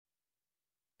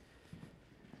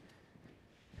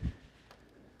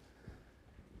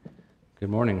Good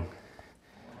morning.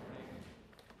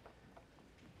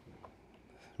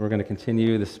 We're going to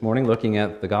continue this morning looking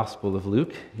at the Gospel of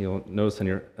Luke. You'll notice in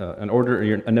your a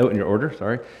note in your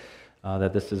order,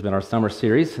 that this has been our summer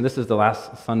series, and this is the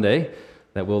last Sunday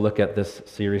that we'll look at this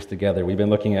series together. We've been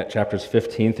looking at chapters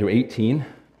 15 through 18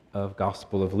 of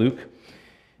Gospel of Luke,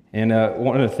 and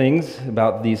one of the things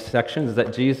about these sections is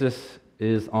that Jesus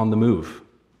is on the move.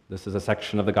 This is a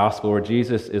section of the Gospel where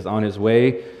Jesus is on his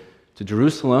way to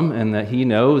Jerusalem, and that he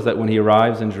knows that when he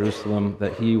arrives in Jerusalem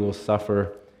that he will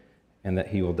suffer and that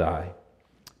he will die.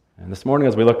 And this morning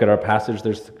as we look at our passage,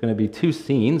 there's going to be two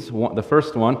scenes. The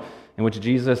first one in which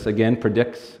Jesus again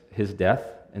predicts his death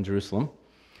in Jerusalem,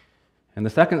 and the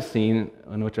second scene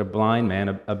in which a blind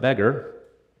man, a beggar,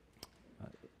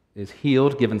 is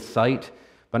healed, given sight,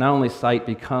 but not only sight,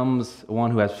 becomes one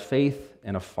who has faith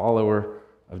and a follower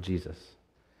of Jesus.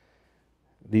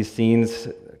 These scenes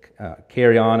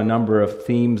carry on a number of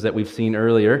themes that we've seen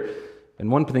earlier.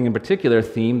 And one thing in particular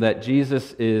theme that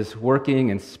Jesus is working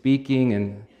and speaking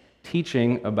and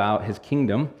teaching about his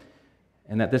kingdom,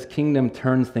 and that this kingdom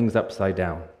turns things upside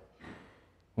down.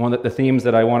 One of the themes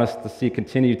that I want us to see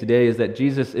continue today is that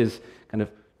Jesus is kind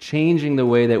of changing the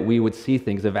way that we would see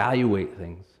things, evaluate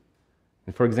things.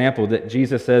 And for example, that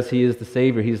Jesus says he is the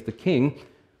Savior, he's the King,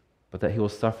 but that he will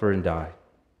suffer and die.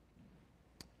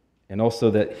 And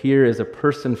also that here is a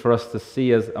person for us to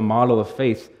see as a model of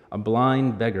faith, a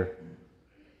blind beggar.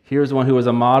 Here's one who is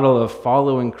a model of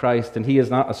following Christ, and he is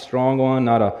not a strong one,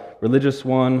 not a religious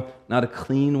one, not a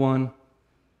clean one,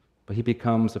 but he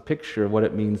becomes a picture of what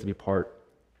it means to be part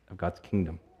of God's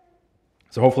kingdom.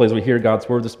 So hopefully as we hear God's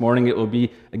word this morning, it will be,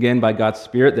 again, by God's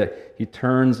Spirit that he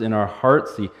turns in our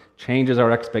hearts, he changes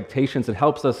our expectations, and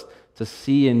helps us to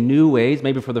see in new ways,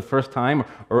 maybe for the first time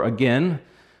or again,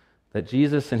 that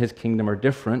Jesus and his kingdom are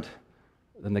different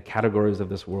than the categories of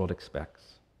this world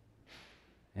expects.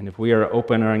 And if we are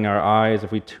opening our eyes,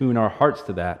 if we tune our hearts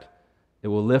to that, it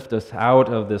will lift us out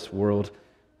of this world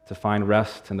to find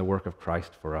rest in the work of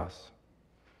Christ for us.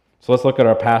 So let's look at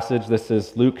our passage. This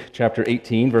is Luke chapter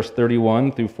 18, verse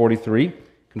 31 through 43. You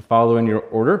can follow in your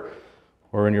order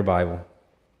or in your Bible.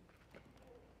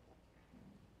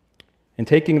 In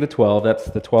taking the 12, that's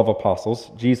the 12 apostles,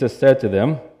 Jesus said to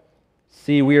them,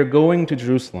 "See, we are going to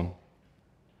Jerusalem,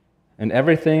 and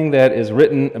everything that is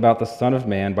written about the Son of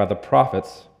Man by the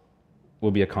prophets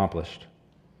will be accomplished.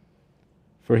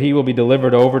 For he will be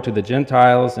delivered over to the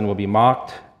Gentiles and will be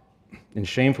mocked and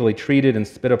shamefully treated and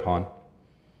spit upon.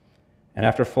 And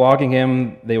after flogging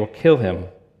him, they will kill him,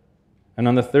 and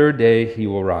on the third day he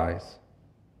will rise."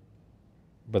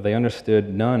 But they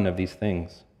understood none of these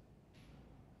things.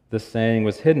 This saying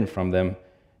was hidden from them,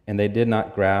 and they did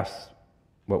not grasp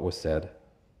what was said.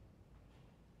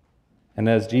 And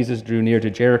as Jesus drew near to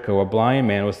Jericho, a blind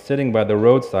man was sitting by the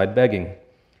roadside begging.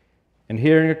 And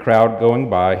hearing a crowd going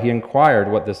by, he inquired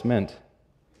what this meant.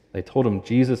 They told him,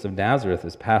 "Jesus of Nazareth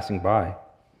is passing by."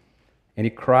 And he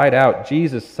cried out,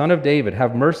 "Jesus, Son of David,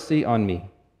 have mercy on me."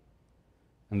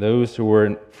 And those who were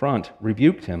in front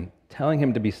rebuked him, telling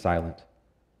him to be silent.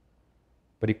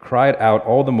 But he cried out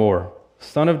all the more,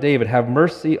 "Son of David, have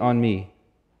mercy on me."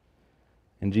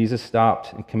 And Jesus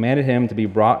stopped and commanded him to be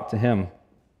brought to him.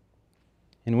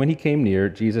 And when he came near,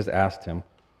 Jesus asked him,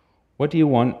 "What do you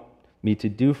want me to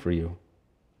do for you?"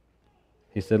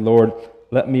 He said, "Lord,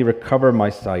 let me recover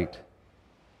my sight."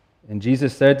 And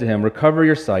Jesus said to him, "Recover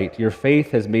your sight. Your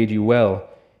faith has made you well."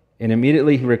 And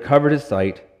immediately he recovered his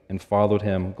sight and followed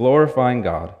him, glorifying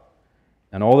God.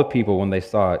 And all the people, when they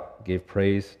saw it, gave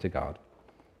praise to God.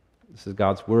 This is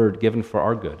God's word given for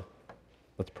our good.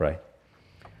 Let's pray.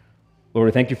 Lord,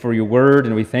 we thank you for your word,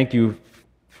 and we thank you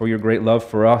for your great love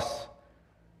for us,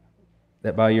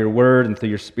 that by your word and through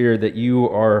your Spirit that you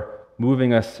are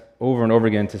moving us over and over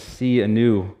again to see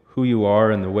anew who you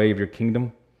are and the way of your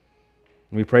kingdom.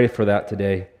 And we pray for that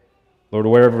today. Lord,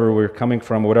 wherever we're coming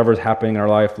from, whatever is happening in our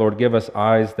life, Lord, give us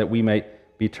eyes that we may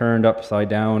be turned upside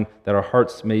down, that our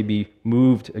hearts may be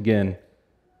moved again,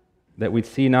 that we'd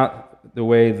see not the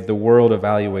way that the world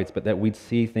evaluates, but that we'd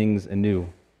see things anew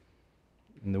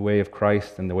in the way of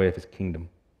Christ and the way of his kingdom.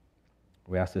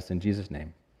 We ask this in Jesus'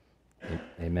 name.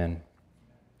 Amen.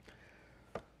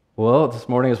 Well, this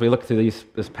morning as we look through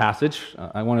this passage,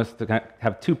 I want us to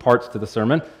have two parts to the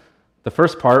sermon. The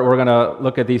first part, we're going to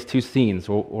look at these two scenes.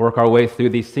 We'll work our way through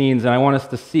these scenes, and I want us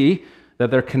to see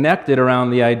that they're connected around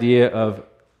the idea of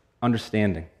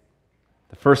understanding.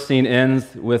 The first scene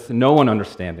ends with no one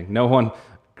understanding. No one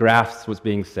grasps what's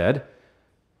being said.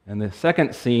 And the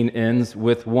second scene ends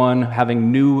with one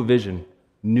having new vision,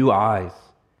 new eyes,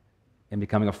 and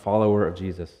becoming a follower of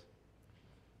Jesus.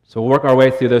 So we'll work our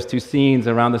way through those two scenes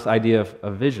around this idea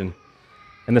of vision.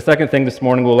 And the second thing this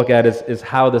morning we'll look at is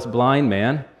how this blind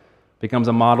man becomes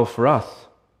a model for us.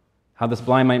 How this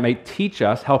blind man may teach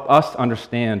us, help us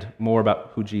understand more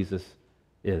about who Jesus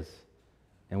is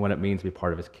and what it means to be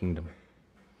part of his kingdom.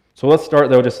 So let's start,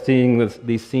 though, just seeing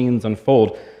these scenes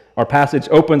unfold. Our passage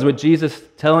opens with Jesus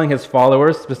telling his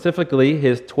followers, specifically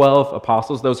his 12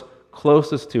 apostles, those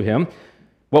closest to him,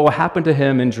 what will happen to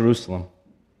him in Jerusalem.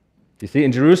 You see,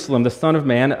 in Jerusalem, the Son of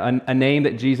Man, a name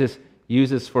that Jesus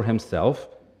uses for himself,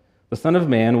 the Son of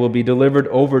Man will be delivered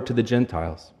over to the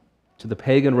Gentiles, to the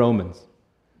pagan Romans.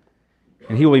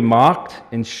 And he will be mocked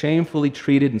and shamefully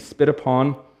treated and spit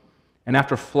upon, and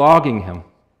after flogging him,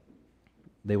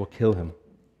 they will kill him.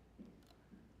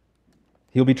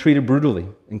 He'll be treated brutally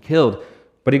and killed.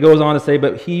 But he goes on to say,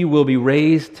 but he will be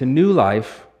raised to new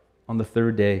life on the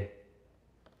third day.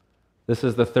 This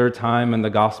is the third time in the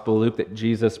Gospel of Luke that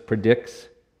Jesus predicts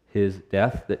his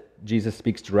death, that Jesus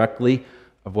speaks directly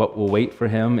of what will wait for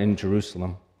him in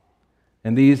Jerusalem.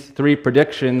 And these three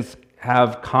predictions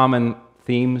have common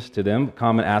themes to them,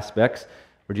 common aspects,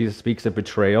 where Jesus speaks of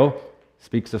betrayal,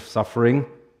 speaks of suffering,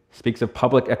 speaks of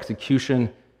public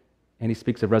execution, and he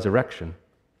speaks of resurrection.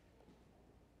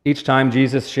 Each time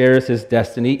Jesus shares his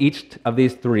destiny, each of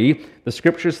these three, the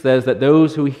Scripture says that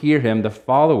those who hear him, the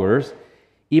followers,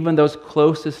 even those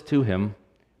closest to him,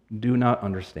 do not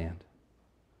understand.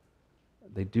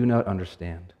 They do not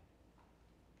understand.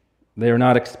 They are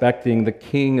not expecting the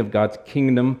King of God's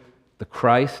kingdom, the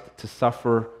Christ, to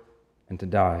suffer and to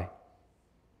die.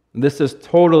 This is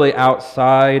totally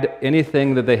outside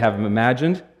anything that they have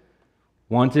imagined,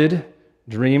 wanted,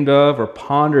 dreamed of, or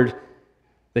pondered.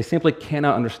 They simply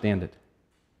cannot understand it.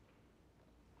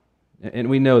 And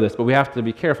we know this, but we have to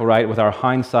be careful, right, with our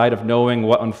hindsight of knowing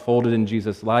what unfolded in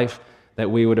Jesus' life, that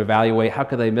we would evaluate, how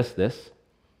could they miss this?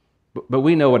 But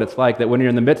we know what it's like, that when you're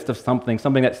in the midst of something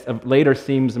that later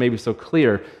seems maybe so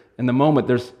clear, in the moment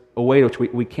there's a way in which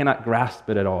we cannot grasp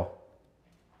it at all.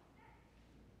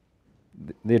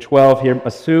 The 12 here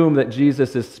assume that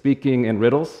Jesus is speaking in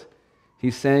riddles.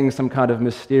 He's saying some kind of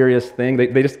mysterious thing.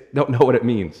 They just don't know what it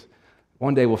means.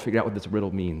 One day we'll figure out what this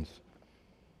riddle means.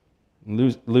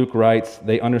 Luke writes,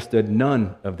 they understood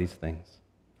none of these things.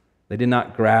 They did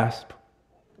not grasp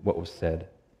what was said.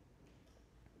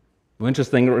 Well,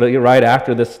 interesting, right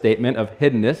after this statement of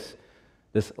hiddenness,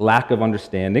 this lack of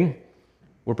understanding,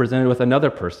 we're presented with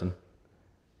another person.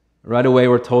 Right away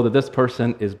we're told that this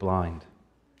person is blind.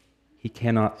 He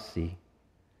cannot see.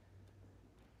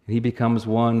 And he becomes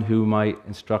one who might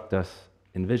instruct us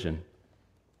in vision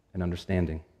and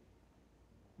understanding.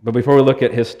 But before we look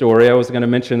at his story, I was going to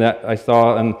mention that I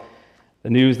saw on the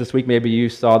news this week, maybe you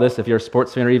saw this if you're a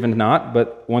sports fan or even not,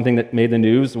 but one thing that made the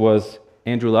news was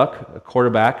Andrew Luck, a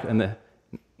quarterback in the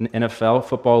NFL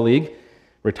Football League,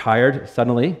 retired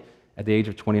suddenly at the age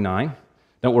of 29.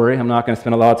 Don't worry, I'm not going to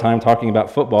spend a lot of time talking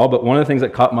about football, but one of the things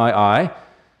that caught my eye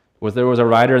was there was a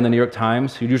writer in the New York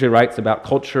Times who usually writes about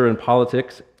culture and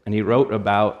politics, and he wrote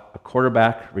about a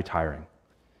quarterback retiring.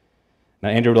 Now,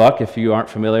 Andrew Luck, if you aren't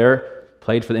familiar,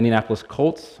 played for the Indianapolis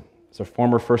Colts. He's a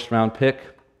former first-round pick,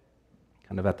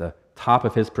 kind of at the top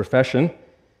of his profession.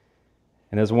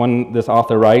 And as this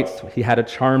author writes, he had a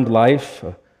charmed life,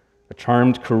 a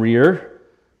charmed career,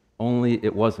 only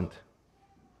it wasn't.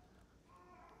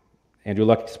 Andrew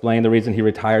Luck explained the reason he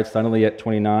retired suddenly at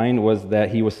 29 was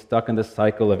that he was stuck in this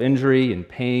cycle of injury and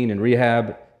pain and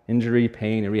rehab, injury,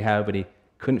 pain, and rehab, but he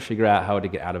couldn't figure out how to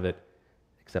get out of it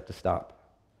except to stop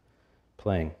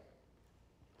playing.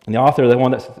 And the author, the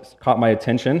one that caught my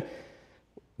attention,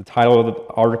 the title of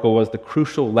the article was The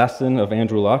Crucial Lesson of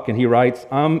Andrew Luck, and he writes,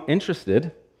 I'm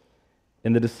interested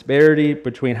in the disparity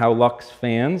between how Luck's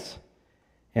fans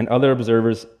and other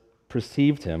observers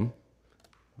perceived him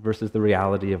versus the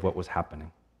reality of what was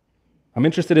happening. I'm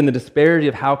interested in the disparity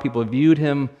of how people viewed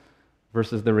him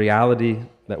versus the reality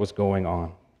that was going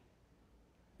on.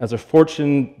 As a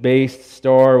fortune-based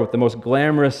star with the most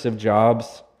glamorous of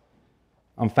jobs,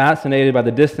 I'm fascinated by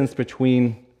the distance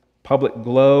between public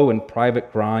glow and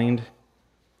private grind.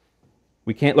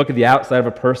 We can't look at the outside of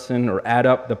a person or add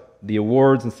up the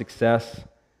awards and success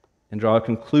and draw a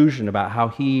conclusion about how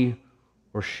he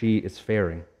or she is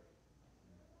faring.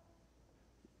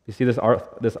 You see, this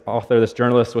author, this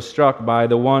journalist, was struck by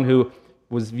the one who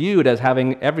was viewed as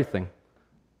having everything,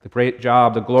 the great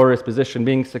job, the glorious position,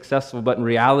 being successful, but in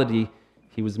reality,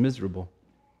 he was miserable.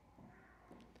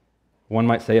 One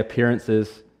might say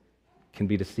appearances can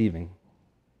be deceiving.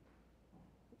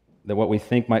 That what we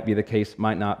think might be the case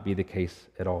might not be the case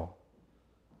at all.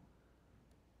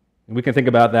 And we can think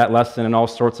about that lesson in all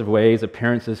sorts of ways.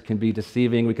 Appearances can be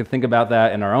deceiving. We can think about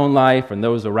that in our own life and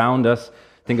those around us.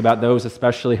 think about those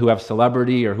especially who have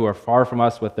celebrity or who are far from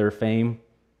us with their fame.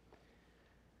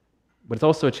 But it's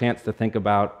also a chance to think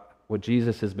about what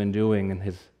Jesus has been doing in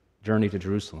his journey to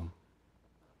Jerusalem.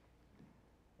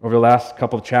 Over the last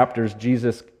couple of chapters,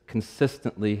 Jesus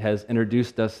consistently has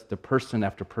introduced us to person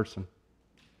after person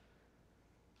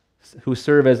who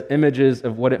serve as images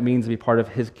of what it means to be part of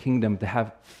his kingdom, to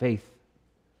have faith.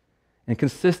 And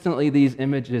consistently these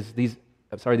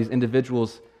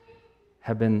individuals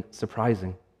have been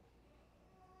surprising.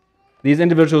 These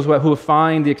individuals who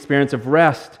find the experience of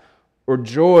rest or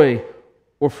joy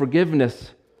or forgiveness,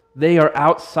 they are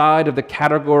outside of the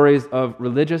categories of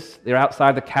religious, they're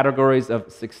outside the categories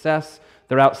of success,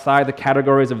 they're outside the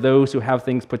categories of those who have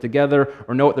things put together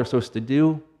or know what they're supposed to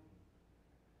do.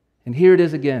 And here it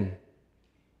is again.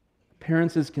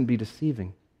 Appearances can be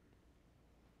deceiving.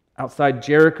 Outside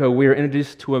Jericho, we are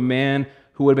introduced to a man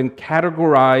who would have been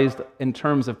categorized in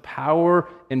terms of power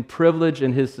and privilege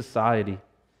in his society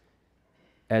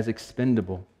as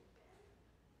expendable,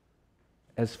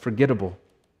 as forgettable,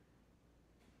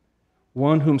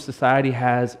 one whom society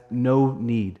has no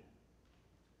need.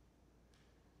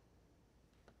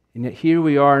 And yet here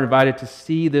we are invited to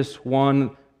see this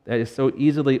one that is so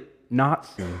easily not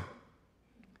seen,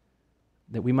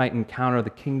 that we might encounter the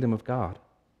kingdom of God.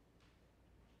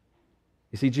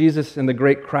 You see, Jesus and the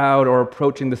great crowd are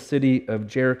approaching the city of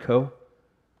Jericho.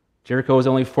 Jericho is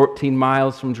only 14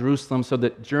 miles from Jerusalem, so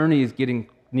the journey is getting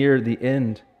near the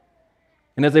end.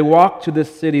 And as they walk to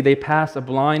this city, they pass a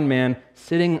blind man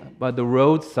sitting by the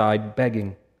roadside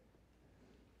begging.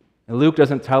 And Luke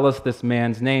doesn't tell us this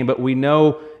man's name, but we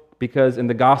know because in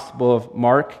the Gospel of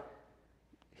Mark,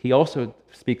 he also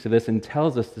speaks of this and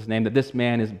tells us this name, that this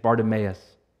man is Bartimaeus.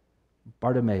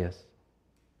 Bartimaeus.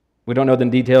 We don't know the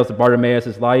details of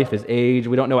Bartimaeus' life, his age.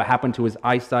 We don't know what happened to his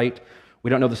eyesight. We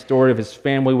don't know the story of his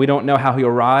family. We don't know how he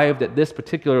arrived at this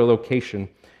particular location.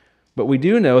 But we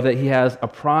do know that he has a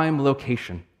prime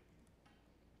location.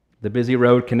 The busy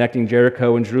road connecting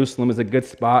Jericho and Jerusalem is a good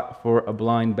spot for a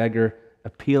blind beggar,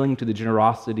 appealing to the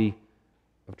generosity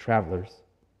of travelers.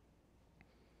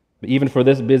 But even for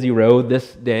this busy road,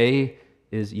 this day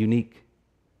is unique.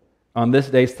 On this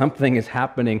day, something is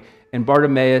happening, and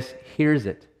Bartimaeus hears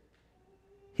it.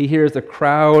 He hears a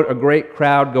great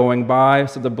crowd going by,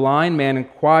 so the blind man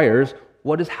inquires,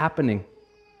 what is happening?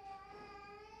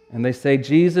 And they say,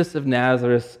 Jesus of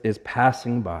Nazareth is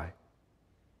passing by.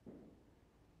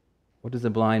 What does the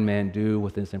blind man do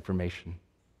with this information?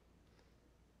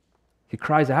 He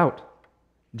cries out,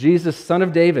 Jesus, Son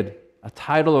of David, a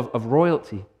title of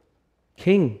royalty,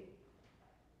 King,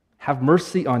 have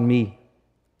mercy on me.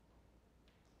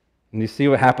 And you see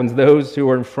what happens. Those who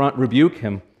are in front rebuke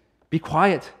him. Be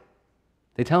quiet.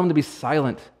 They tell him to be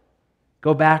silent.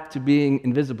 Go back to being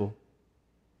invisible.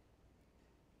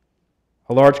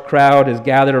 A large crowd is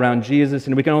gathered around Jesus,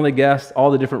 and we can only guess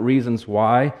all the different reasons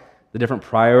why, the different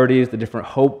priorities, the different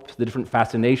hopes, the different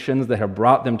fascinations that have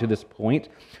brought them to this point.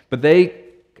 But they,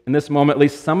 in this moment, at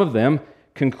least some of them,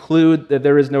 conclude that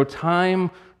there is no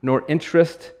time nor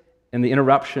interest in the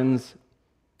interruptions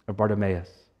of Bartimaeus.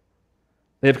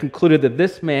 They have concluded that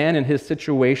this man and his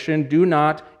situation do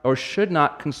not or should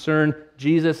not concern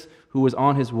Jesus who was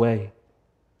on his way.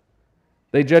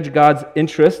 They judge God's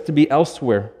interest to be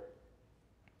elsewhere.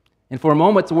 And for a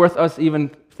moment, it's worth us even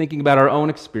thinking about our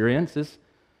own experiences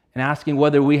and asking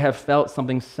whether we have felt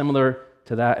something similar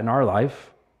to that in our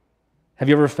life. Have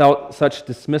you ever felt such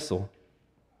dismissal?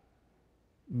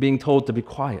 Being told to be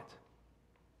quiet,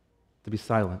 to be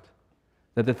silent.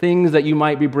 That the things that you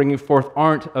might be bringing forth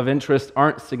aren't of interest,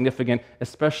 aren't significant,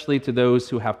 especially to those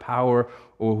who have power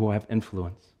or who have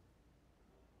influence.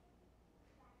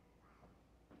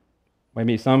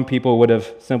 Maybe some people would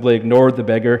have simply ignored the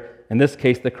beggar. In this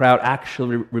case, the crowd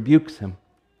actually rebukes him,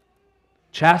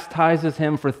 chastises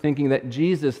him for thinking that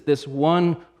Jesus, this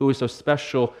one who is so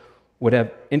special, would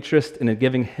have interest in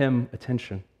giving him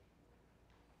attention.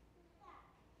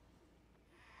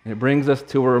 And it brings us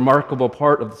to a remarkable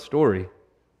part of the story,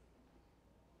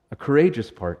 a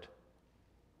courageous part.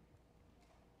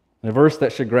 And a verse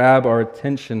that should grab our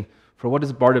attention, for what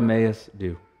does Bartimaeus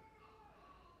do?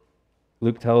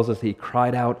 Luke tells us he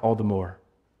cried out all the more.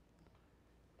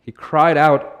 He cried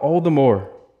out all the more.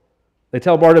 They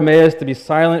tell Bartimaeus to be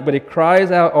silent, but he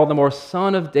cries out all the more,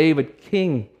 Son of David,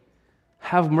 King,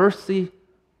 have mercy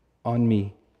on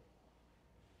me.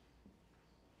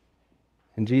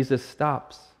 And Jesus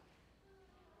stops,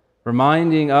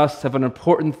 reminding us of an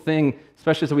important thing,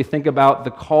 especially as we think about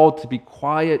the call to be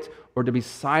quiet or to be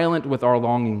silent with our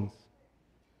longings.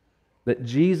 That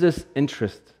Jesus'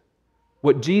 interest,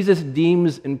 what Jesus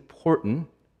deems important,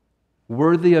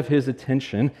 worthy of his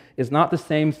attention, is not the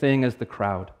same thing as the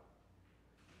crowd.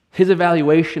 His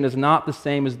evaluation is not the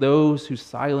same as those who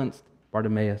silenced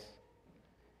Bartimaeus.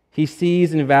 He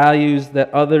sees and values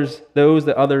those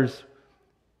that others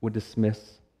would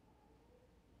dismiss.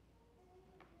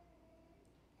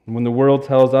 And when the world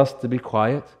tells us to be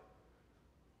quiet,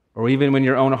 or even when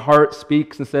your own heart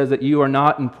speaks and says that you are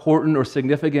not important or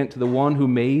significant to the one who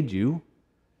made you,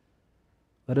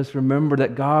 let us remember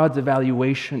that God's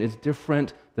evaluation is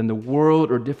different than the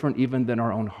world or different even than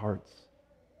our own hearts.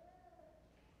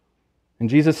 And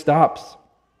Jesus stops.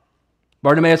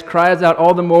 Bartimaeus cries out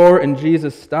all the more, and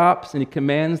Jesus stops, and he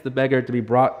commands the beggar to be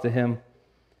brought to him.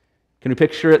 Can you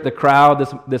picture it? The crowd,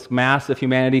 this mass of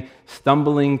humanity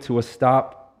stumbling to a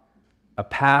stop, a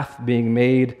path being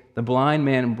made, the blind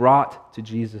man brought to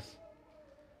Jesus.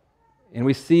 And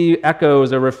we see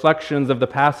echoes or reflections of the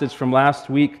passage from last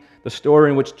week, the story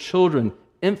in which children,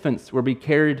 infants, were being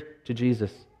carried to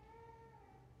Jesus.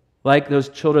 Like those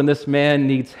children, this man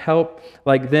needs help.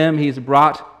 Like them, he's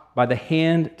brought by the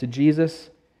hand to Jesus.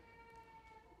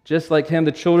 Just like him,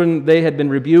 the children, they had been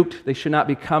rebuked. They should not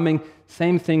be coming.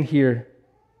 Same thing here.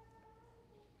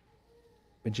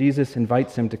 But Jesus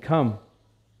invites him to come.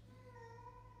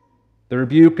 The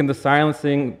rebuke and the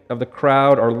silencing of the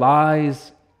crowd are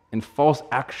lies and false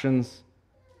actions.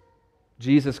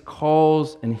 Jesus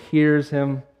calls and hears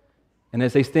him. And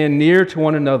as they stand near to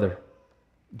one another,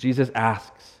 Jesus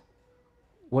asks,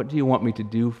 "What do you want me to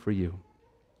do for you?"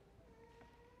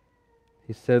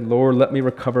 He said, "Lord, let me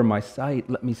recover my sight.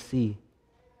 Let me see."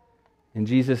 And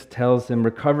Jesus tells him,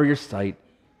 "Recover your sight.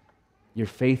 Your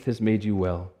faith has made you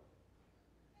well."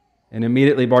 And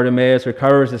immediately Bartimaeus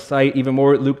recovers his sight. Even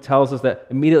more, Luke tells us that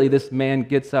immediately this man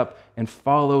gets up and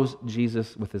follows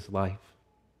Jesus with his life.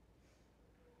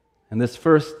 And this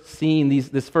first scene,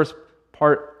 the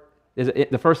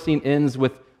first scene ends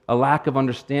with a lack of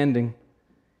understanding,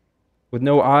 with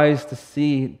no eyes to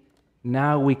see.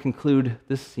 Now we conclude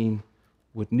this scene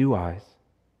with new eyes,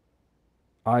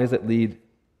 eyes that lead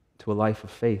to a life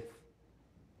of faith.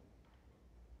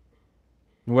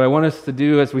 And what I want us to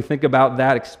do as we think about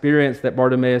that experience that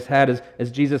Bartimaeus had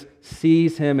as Jesus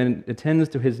sees him and attends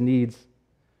to his needs,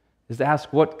 is to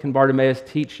ask, what can Bartimaeus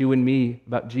teach you and me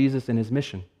about Jesus and his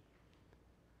mission?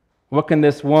 What can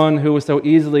this one who was so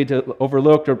easily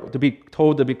overlooked or to be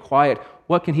told to be quiet,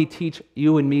 what can he teach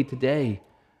you and me today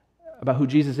about who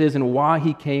Jesus is and why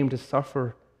he came to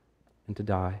suffer and to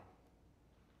die?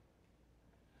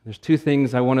 There's two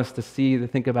things I want us to see, to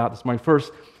think about this morning.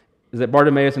 First is that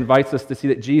Bartimaeus invites us to see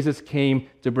that Jesus came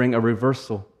to bring a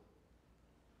reversal.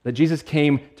 That Jesus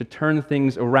came to turn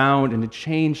things around and to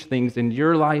change things in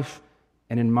your life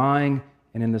and in mine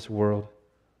and in this world.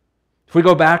 If we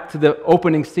go back to the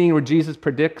opening scene where Jesus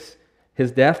predicts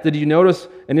his death, did you notice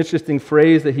an interesting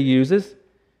phrase that he uses?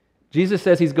 Jesus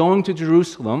says he's going to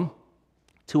Jerusalem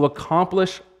to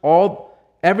accomplish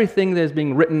everything that is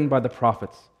being written by the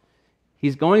prophets.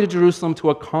 He's going to Jerusalem to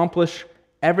accomplish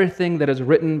everything that is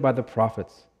written by the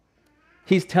prophets.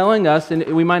 He's telling us, and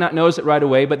we might not notice it right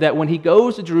away, but that when he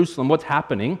goes to Jerusalem, what's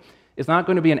happening is not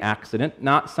going to be an accident,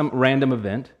 not some random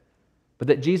event, but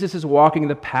that Jesus is walking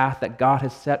the path that God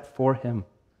has set for him.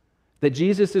 That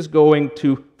Jesus is going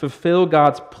to fulfill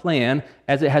God's plan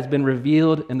as it has been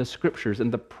revealed in the scriptures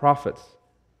and the prophets.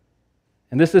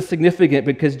 And this is significant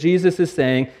because Jesus is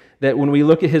saying that when we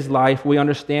look at his life, we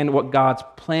understand what God's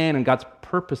plan and God's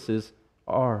purposes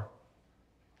are.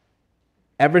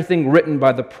 Everything written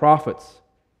by the prophets.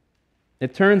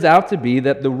 It turns out to be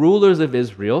that the rulers of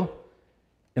Israel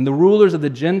and the rulers of the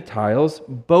Gentiles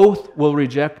both will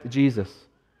reject Jesus.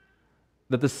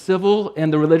 That the civil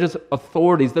and the religious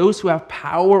authorities, those who have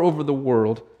power over the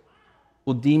world,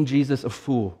 will deem Jesus a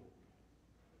fool.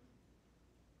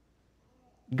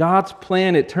 God's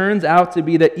plan, it turns out to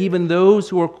be that even those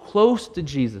who are close to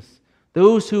Jesus,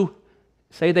 those who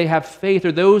say they have faith,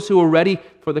 or those who are ready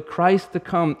for the Christ to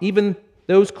come, even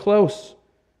those close,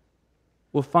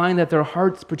 will find that their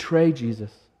hearts betray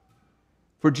Jesus.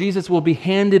 For Jesus will be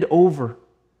handed over.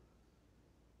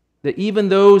 That even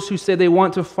those who say they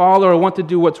want to follow or want to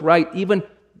do what's right, even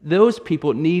those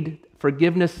people need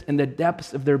forgiveness in the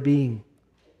depths of their being.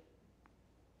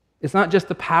 It's not just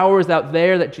the powers out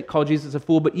there that call Jesus a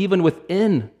fool, but even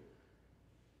within,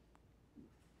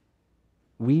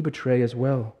 we betray as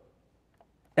well.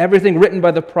 Everything written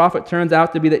by the prophet turns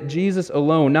out to be that Jesus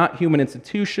alone, not human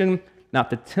institution,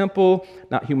 not the temple,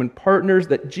 not human partners,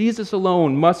 that Jesus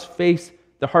alone must face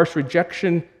the harsh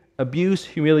rejection, abuse,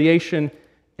 humiliation,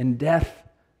 and death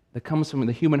that comes from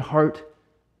the human heart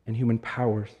and human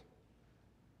powers.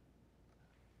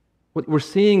 What we're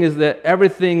seeing is that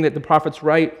everything that the prophets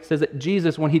write says that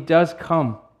Jesus, when he does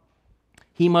come,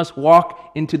 he must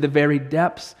walk into the very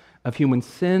depths of human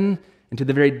sin, into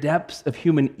the very depths of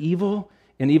human evil,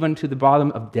 and even to the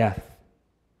bottom of death.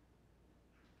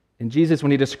 And Jesus,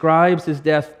 when he describes his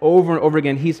death over and over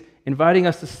again, he's inviting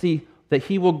us to see that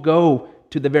he will go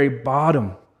to the very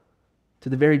bottom, to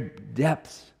the very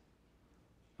depths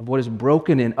of what is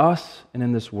broken in us and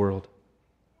in this world.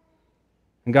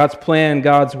 And God's plan,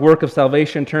 God's work of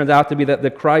salvation turns out to be that the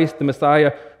Christ, the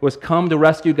Messiah, who has come to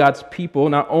rescue God's people,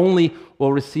 not only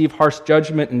will receive harsh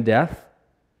judgment and death,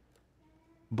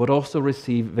 but also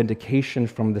receive vindication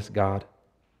from this God.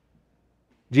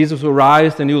 Jesus will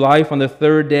rise to new life on the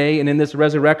third day, and in this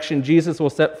resurrection, Jesus will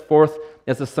set forth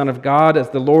as the Son of God, as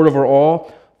the Lord over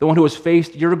all, the one who has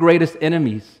faced your greatest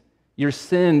enemies, your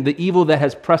sin, the evil that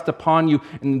has pressed upon you,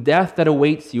 and the death that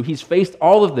awaits you. He's faced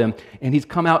all of them, and he's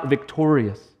come out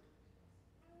victorious,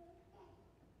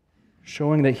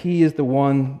 showing that he is the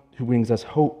one who brings us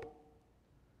hope.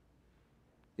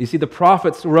 You see, the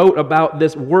prophets wrote about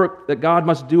this work that God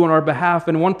must do on our behalf.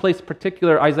 In one place in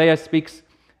particular, Isaiah speaks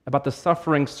about the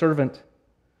suffering servant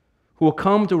who will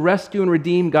come to rescue and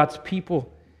redeem God's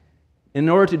people. In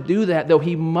order to do that, though,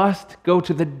 he must go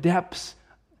to the depths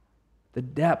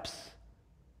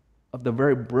of the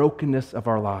very brokenness of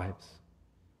our lives,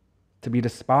 to be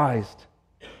despised,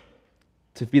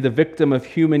 to be the victim of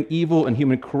human evil and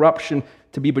human corruption,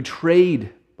 to be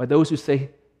betrayed by those who say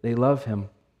they love him.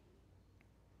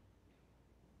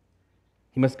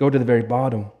 He must go to the very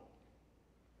bottom.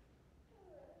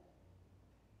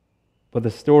 But the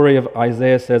story of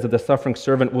Isaiah says that the suffering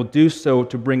servant will do so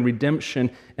to bring redemption,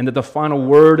 and that the final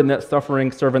word in that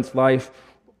suffering servant's life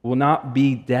will not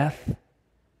be death,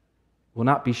 will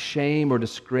not be shame or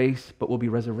disgrace, but will be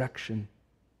resurrection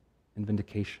and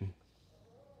vindication.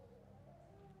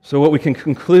 So what we can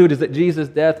conclude is that Jesus'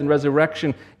 death and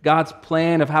resurrection, God's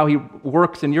plan of how he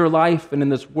works in your life and in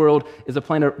this world, is a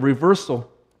plan of reversal.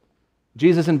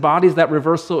 Jesus embodies that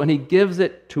reversal, and he gives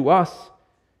it to us.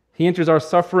 He enters our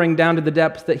suffering down to the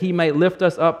depths that he might lift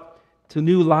us up to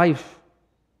new life.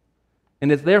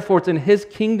 And it's in his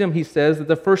kingdom, he says, that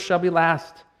the first shall be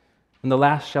last, and the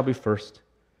last shall be first.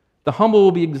 The humble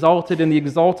will be exalted, and the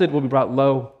exalted will be brought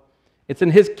low. It's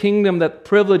in his kingdom that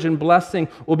privilege and blessing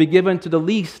will be given to the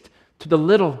least, to the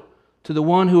little, to the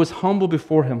one who is humble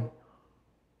before him.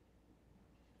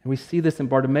 And we see this in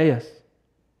Bartimaeus,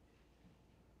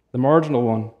 the marginal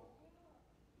one,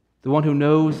 the one who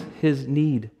knows his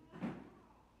need,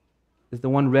 is the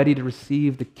one ready to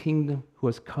receive the kingdom, who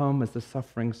has come as the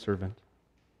suffering servant.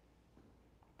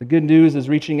 The good news is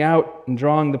reaching out and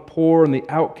drawing the poor and the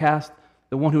outcast,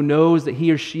 the one who knows that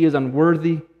he or she is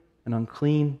unworthy and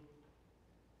unclean.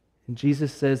 And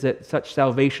Jesus says that such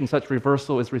salvation, such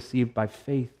reversal is received by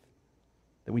faith,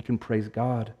 that we can praise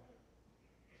God.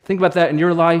 Think about that in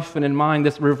your life and in mine,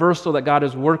 this reversal that God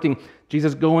is working,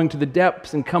 Jesus going to the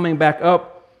depths and coming back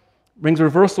up, brings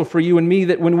reversal for you and me,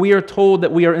 that when we are told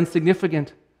that we are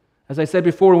insignificant, as I said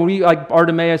before, when we, like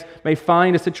Bartimaeus, may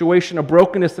find a situation, a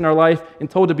brokenness in our life, and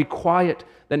told to be quiet,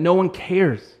 that no one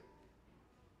cares,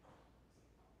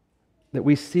 that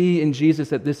we see in Jesus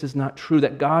that this is not true,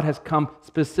 that God has come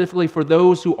specifically for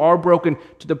those who are broken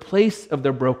to the place of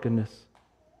their brokenness.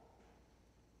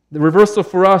 The reversal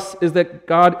for us is that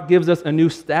God gives us a new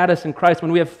status in Christ.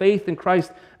 When we have faith in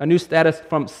Christ, a new status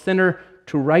from sinner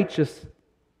to righteous,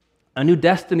 a new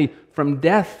destiny from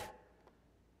death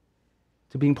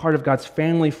to being part of God's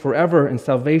family forever in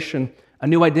salvation, a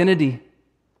new identity,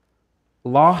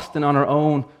 lost and on our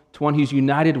own, to one who's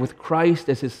united with Christ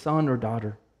as his son or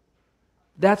daughter.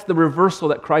 That's the reversal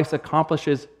that Christ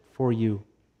accomplishes for you.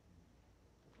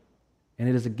 And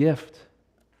it is a gift,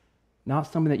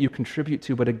 not something that you contribute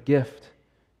to, but a gift,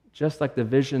 just like the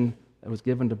vision that was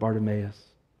given to Bartimaeus.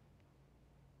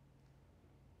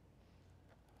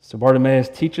 So Bartimaeus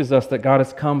teaches us that God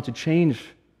has come to change,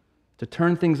 to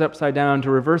turn things upside down,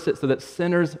 to reverse it so that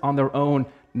sinners on their own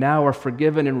now are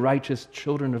forgiven and righteous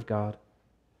children of God.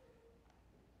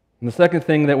 And the second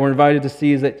thing that we're invited to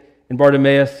see is that in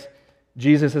Bartimaeus,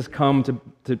 Jesus has come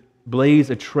to blaze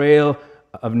a trail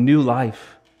of new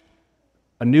life,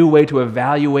 a new way to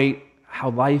evaluate how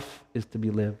life is to be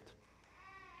lived,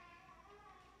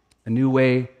 a new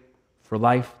way for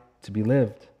life to be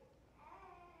lived.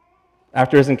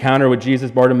 After his encounter with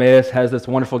Jesus, Bartimaeus has this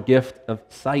wonderful gift of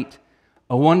sight,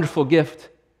 a wonderful gift.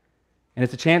 And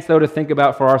it's a chance, though, to think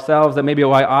about for ourselves that maybe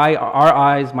why our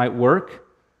eyes might work,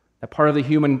 that part of the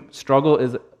human struggle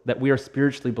is that we are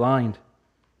spiritually blind,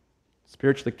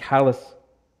 spiritually callous.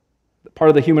 Part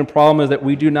of the human problem is that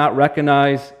we do not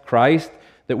recognize Christ.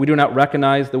 that we do not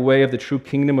recognize the way of the true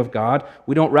kingdom of God.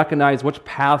 We don't recognize which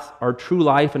paths are true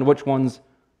life and which ones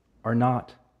are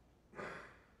not.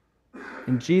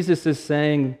 And Jesus is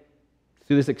saying,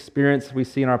 through this experience we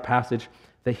see in our passage,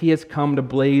 that he has come to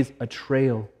blaze a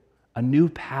trail, a new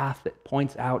path that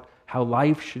points out how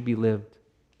life should be lived.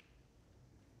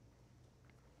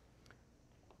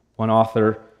 One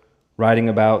author writing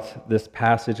about this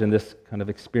passage and this kind of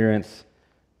experience,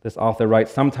 this author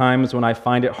writes, "Sometimes when I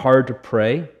find it hard to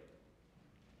pray,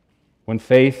 when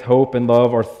faith, hope, and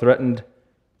love are threatened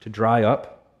to dry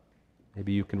up,"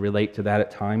 maybe you can relate to that at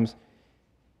times,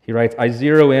 he writes, "I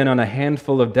zero in on a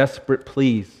handful of desperate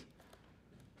pleas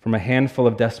from a handful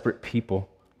of desperate people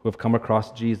who have come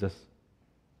across Jesus.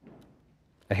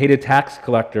 A hated tax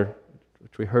collector,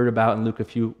 which we heard about in Luke a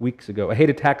few weeks ago, a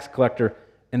hated tax collector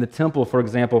in the temple, for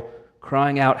example,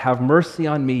 crying out, 'Have mercy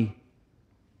on me,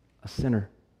 a sinner.'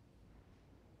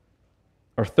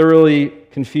 Or thoroughly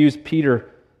confused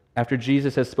Peter, after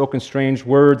Jesus has spoken strange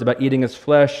words about eating his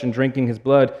flesh and drinking his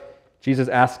blood, Jesus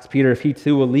asks Peter if he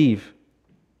too will leave.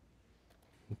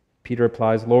 Peter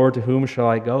replies, 'Lord, to whom shall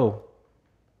I go?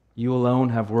 You alone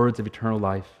have words of eternal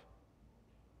life.'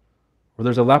 Or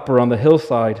there's a leper on the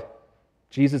hillside,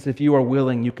 'Jesus, if you are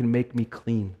willing, you can make me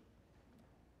clean.'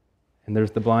 And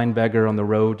there's the blind beggar on the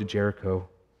road to Jericho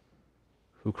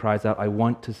who cries out, 'I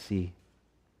want to see.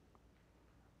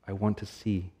 I want to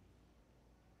see.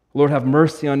 Lord, have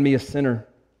mercy on me, a sinner.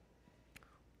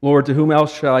 Lord, to whom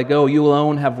else shall I go? You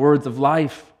alone have words of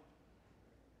life.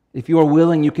 If you are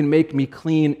willing, you can make me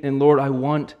clean. And Lord, I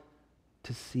want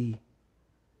to see.'"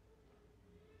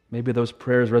 Maybe those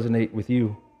prayers resonate with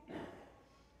you.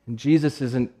 And Jesus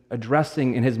isn't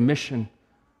addressing in his mission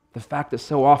the fact that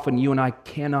so often you and I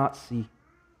cannot see.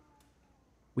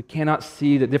 We cannot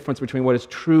see the difference between what is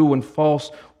true and false,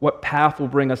 what path will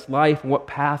bring us life, and what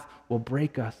path will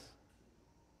break us.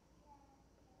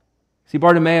 See,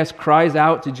 Bartimaeus cries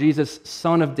out to Jesus,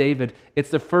 "Son of David."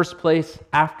 It's the first place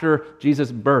after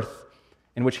Jesus' birth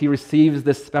in which he receives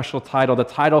this special title, the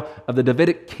title of the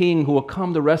Davidic king who will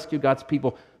come to rescue God's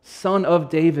people. "Son of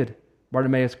David,"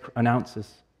 Bartimaeus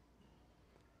announces.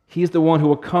 He's the one who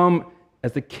will come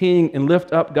as the king and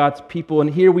lift up God's people. And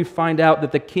here we find out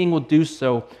that the king will do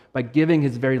so by giving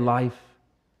his very life.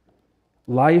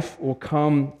 Life will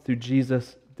come through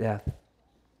Jesus' death.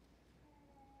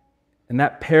 And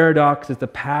that paradox is the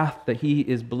path that he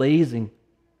is blazing.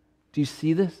 Do you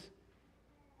see this?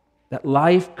 That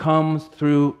life comes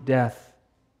through death.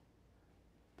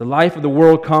 The life of the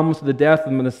world comes through the death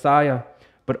of the Messiah.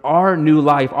 But our new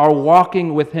life, our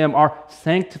walking with him, our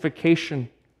sanctification,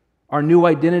 our new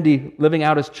identity, living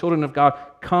out as children of God,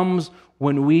 comes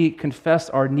when we confess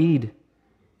our need.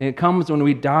 And it comes when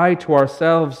we die to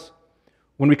ourselves.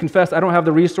 When we confess, I don't have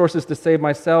the resources to save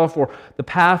myself, or the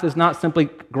path is not simply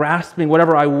grasping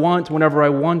whatever I want whenever I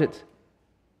want it.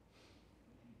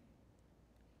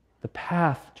 The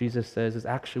path, Jesus says, is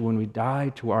actually when we die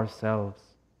to ourselves.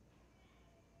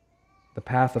 The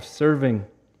path of serving,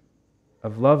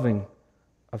 of loving,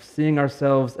 of seeing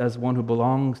ourselves as one who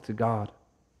belongs to God.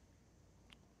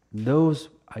 Those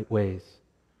ways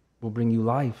will bring you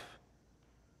life,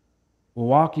 will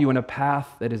walk you in a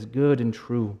path that is good and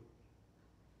true.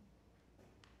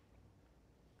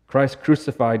 Christ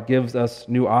crucified gives us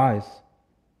new eyes,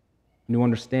 new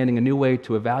understanding, a new way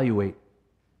to evaluate.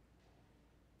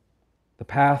 The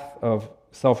path of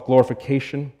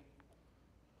self-glorification,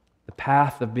 the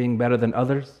path of being better than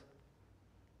others,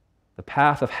 the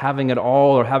path of having it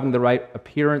all or having the right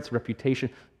appearance, reputation,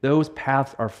 those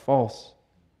paths are false.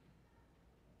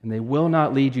 And they will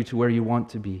not lead you to where you want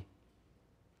to be.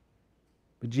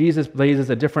 But Jesus blazes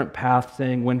a different path,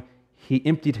 saying when he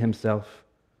emptied himself,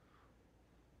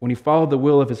 when he followed the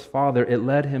will of his Father, it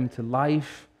led him to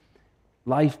life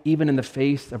even in the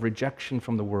face of rejection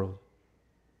from the world.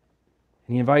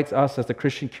 And he invites us as the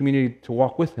Christian community to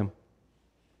walk with him,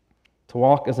 to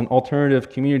walk as an alternative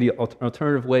community, an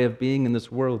alternative way of being in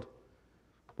this world,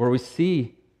 where we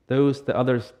see those that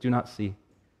others do not see,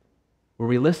 where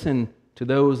we listen to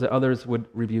those that others would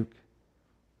rebuke,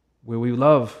 where we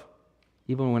love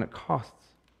even when it costs,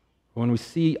 when we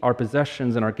see our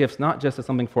possessions and our gifts not just as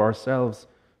something for ourselves,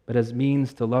 but as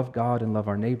means to love God and love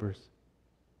our neighbors.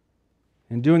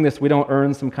 In doing this, we don't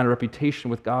earn some kind of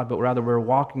reputation with God, but rather we're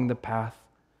walking the path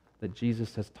that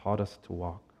Jesus has taught us to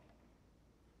walk.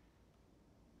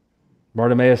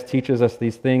 Bartimaeus teaches us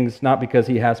these things not because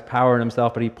he has power in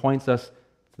himself, but he points us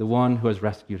to the one who has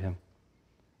rescued him.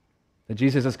 That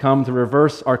Jesus has come to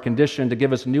reverse our condition, to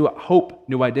give us new hope,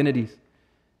 new identities.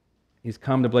 He's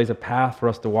come to blaze a path for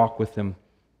us to walk with him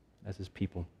as his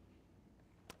people.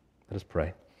 Let us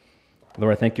pray.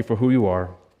 Lord, I thank you for who you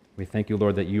are. We thank you,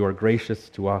 Lord, that you are gracious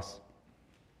to us.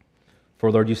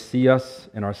 For, Lord, you see us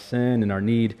in our sin and our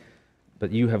need,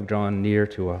 but you have drawn near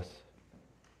to us.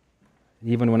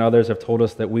 Even when others have told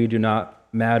us that we do not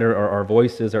matter or our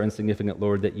voices are insignificant,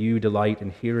 Lord, that you delight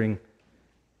in hearing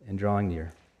and drawing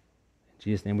near. In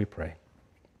Jesus' name we pray.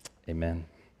 Amen.